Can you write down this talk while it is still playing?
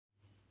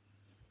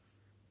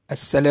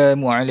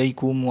السلام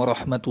عليكم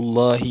ورحمة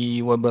الله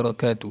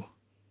وبركاته.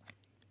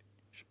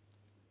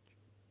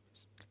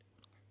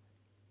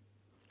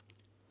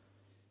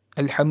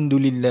 الحمد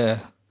لله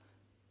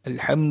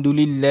الحمد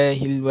لله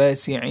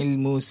الواسع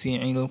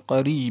الموسع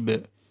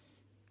القريب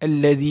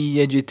الذي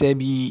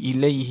يجتبي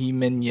إليه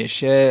من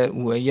يشاء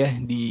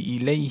ويهدي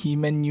إليه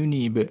من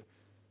ينيب،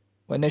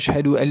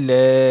 ونشهد أن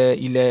لا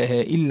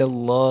إله إلا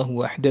الله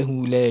وحده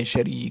لا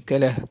شريك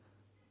له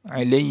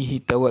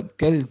عليه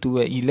توكلت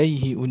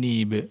وإليه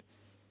أنيب،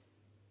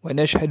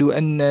 ونشهد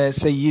أن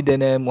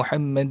سيدنا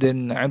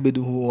محمدا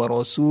عبده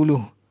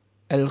ورسوله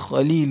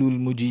الخليل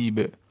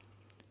المجيب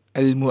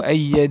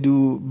المؤيد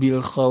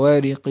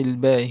بالخوارق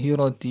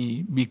الباهرة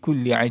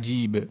بكل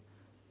عجيب.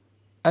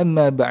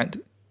 أما بعد،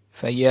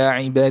 فيا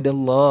عباد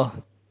الله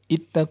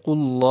اتقوا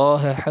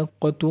الله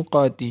حق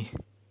تقاته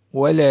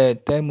ولا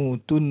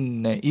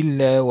تموتن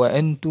إلا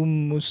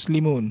وأنتم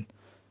مسلمون.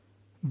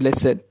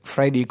 Blessed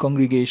Friday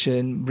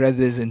congregation,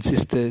 brothers and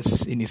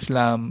sisters in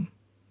Islam,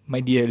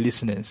 my dear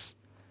listeners,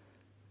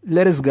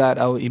 let us guard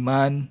our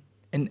iman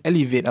and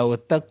elevate our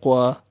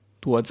taqwa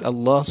towards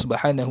Allah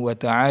subhanahu wa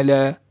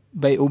ta'ala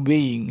by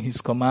obeying His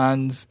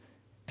commands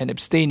and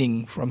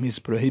abstaining from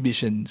His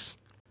prohibitions.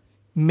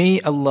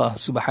 May Allah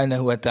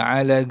subhanahu wa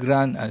ta'ala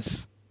grant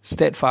us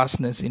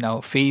steadfastness in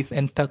our faith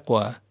and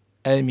taqwa.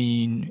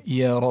 Ameen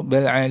Ya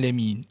Rabbal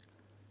Alameen.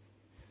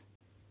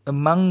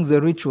 Among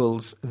the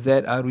rituals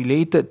that are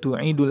related to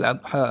Eid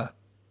al-Adha,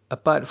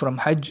 apart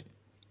from Hajj,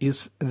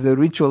 is the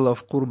ritual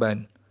of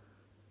Qurban.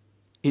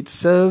 It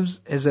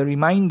serves as a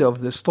reminder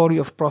of the story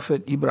of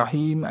Prophet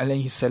Ibrahim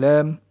alayhi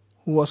salam,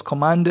 who was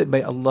commanded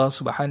by Allah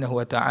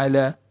subhanahu wa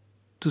ta'ala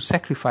to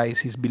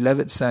sacrifice his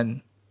beloved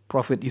son,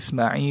 Prophet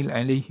Ismail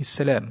alayhi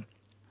salam.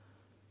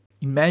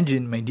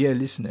 Imagine, my dear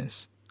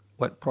listeners,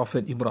 what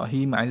Prophet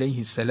Ibrahim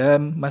alayhi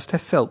salam must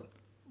have felt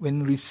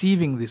when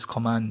receiving this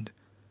command.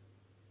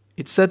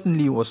 It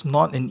certainly was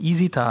not an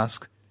easy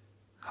task.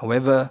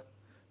 However,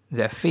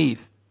 their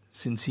faith,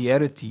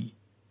 sincerity,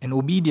 and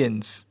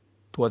obedience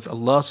towards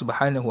Allah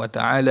subhanahu wa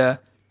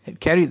ta'ala had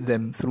carried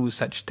them through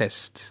such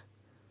tests.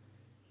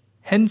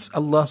 Hence,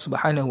 Allah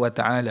subhanahu wa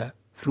ta'ala,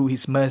 through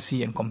His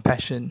mercy and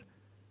compassion,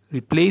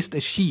 replaced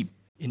a sheep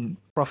in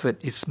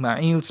Prophet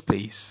Ismail's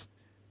place,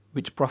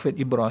 which Prophet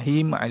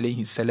Ibrahim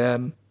alayhi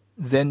salam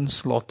then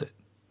slaughtered.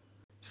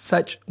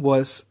 Such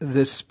was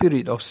the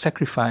spirit of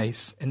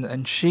sacrifice and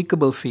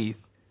unshakable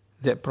faith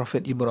that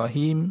Prophet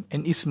Ibrahim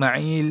and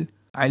Ismail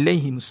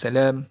alayhi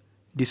salam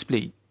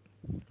displayed.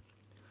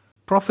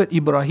 Prophet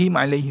Ibrahim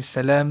alayhi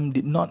salam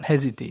did not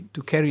hesitate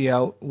to carry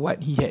out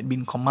what he had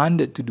been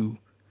commanded to do.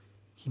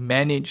 He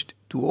managed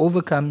to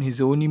overcome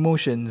his own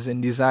emotions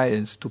and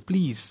desires to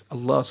please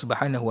Allah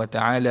subhanahu wa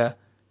ta'ala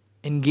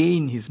and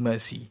gain His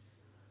mercy.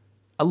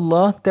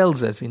 Allah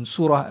tells us in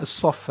Surah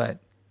As-Saffat,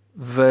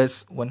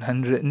 verse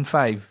 105,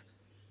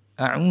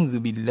 أعوذ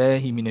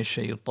بالله من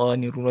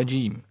الشيطان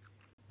الرجيم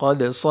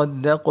قد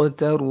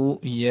صدقت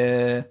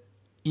الرؤيا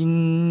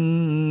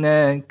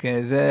إنا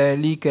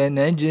كذلك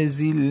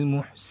نجزي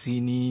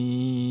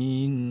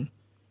المحسنين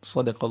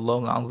صدق الله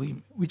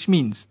العظيم, which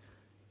means,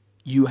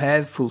 you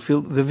have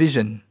fulfilled the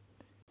vision.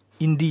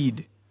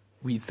 Indeed,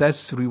 we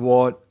thus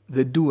reward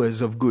the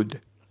doers of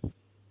good.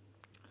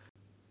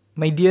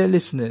 My dear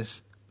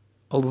listeners,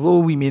 although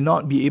we may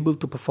not be able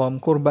to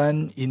perform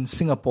Qurban in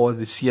Singapore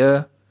this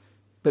year,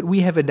 but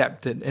we have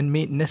adapted and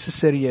made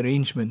necessary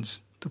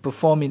arrangements to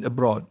perform it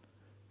abroad.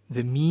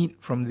 The meat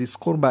from this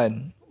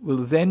Qurban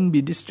will then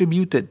be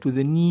distributed to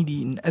the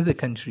needy in other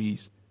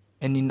countries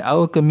and in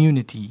our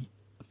community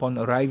upon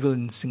arrival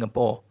in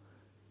Singapore.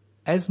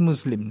 As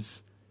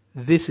Muslims,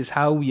 this is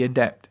how we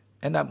adapt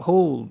and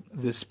uphold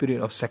the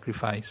spirit of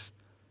sacrifice.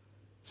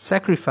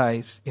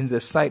 Sacrifice in the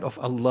sight of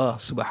Allah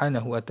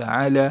subhanahu wa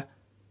ta'ala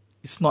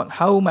is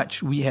not how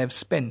much we have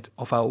spent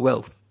of our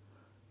wealth.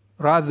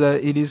 Rather,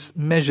 it is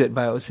measured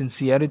by our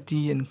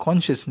sincerity and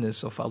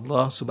consciousness of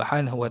Allah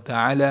subhanahu wa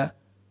ta'ala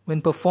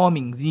when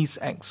performing these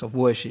acts of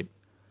worship.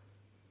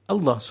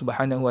 Allah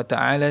subhanahu wa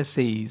ta'ala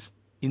says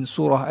in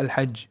Surah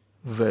Al-Hajj,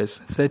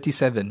 verse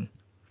 37,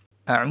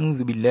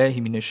 أعوذ بالله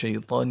من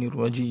الشيطان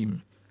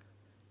الرجيم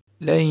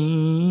لن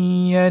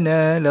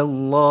ينال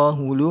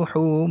الله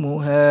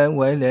لحومها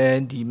ولا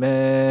دماؤها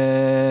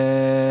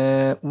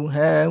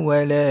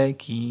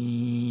ولكن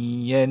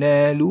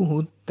يناله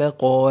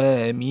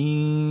التقوى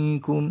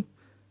منكم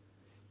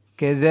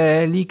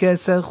كذلك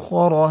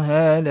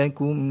سخرها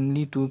لكم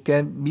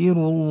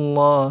لتكبروا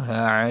الله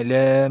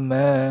على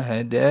ما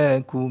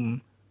هداكم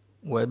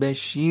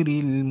وبشر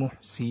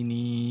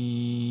المحسنين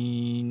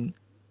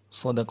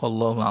صدق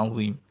الله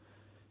العظيم,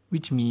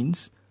 which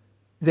means,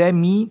 their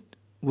meat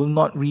will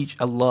not reach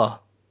Allah,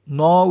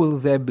 nor will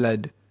their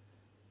blood,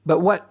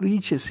 but what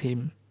reaches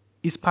Him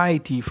is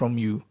piety from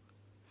you.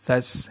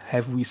 Thus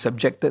have we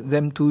subjected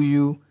them to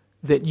you,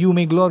 that you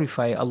may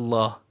glorify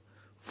Allah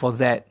for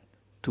that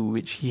to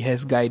which He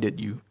has guided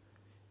you,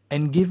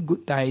 and give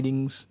good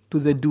tidings to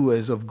the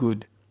doers of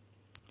good.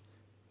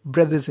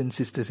 Brothers and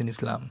sisters in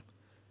Islam,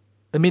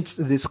 amidst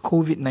this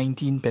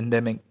COVID-19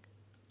 pandemic,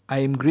 I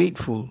am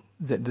grateful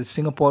that the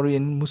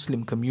Singaporean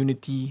Muslim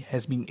community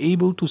has been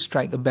able to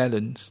strike a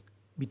balance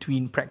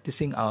between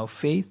practicing our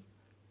faith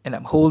and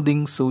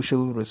upholding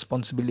social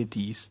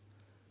responsibilities.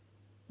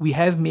 We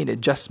have made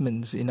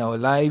adjustments in our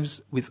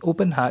lives with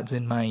open hearts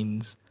and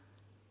minds.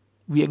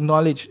 We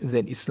acknowledge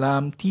that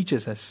Islam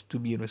teaches us to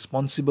be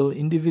responsible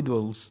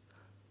individuals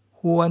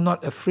who are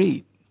not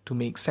afraid to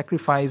make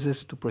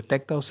sacrifices to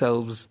protect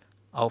ourselves,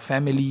 our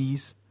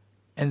families,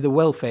 and the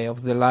welfare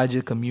of the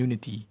larger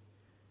community.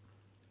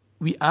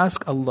 We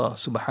ask Allah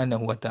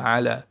subhanahu wa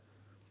ta'ala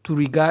to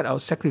regard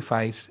our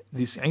sacrifice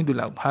this Eid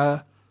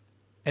al-Adha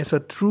as a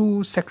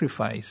true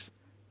sacrifice,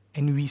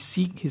 and we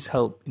seek His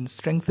help in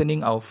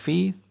strengthening our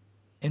faith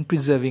and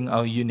preserving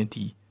our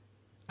unity.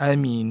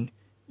 Ameen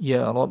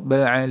Ya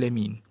Rabbal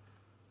Alameen.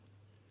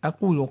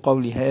 أقول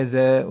قولي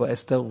هذا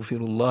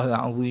وأستغفر الله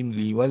العظيم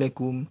لي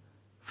ولكم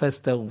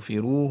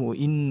فاستغفروه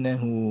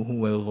إنه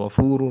هو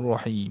الغفور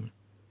الرحيم.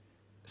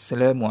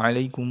 السلام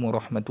عليكم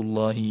ورحمة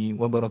الله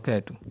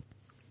وبركاته.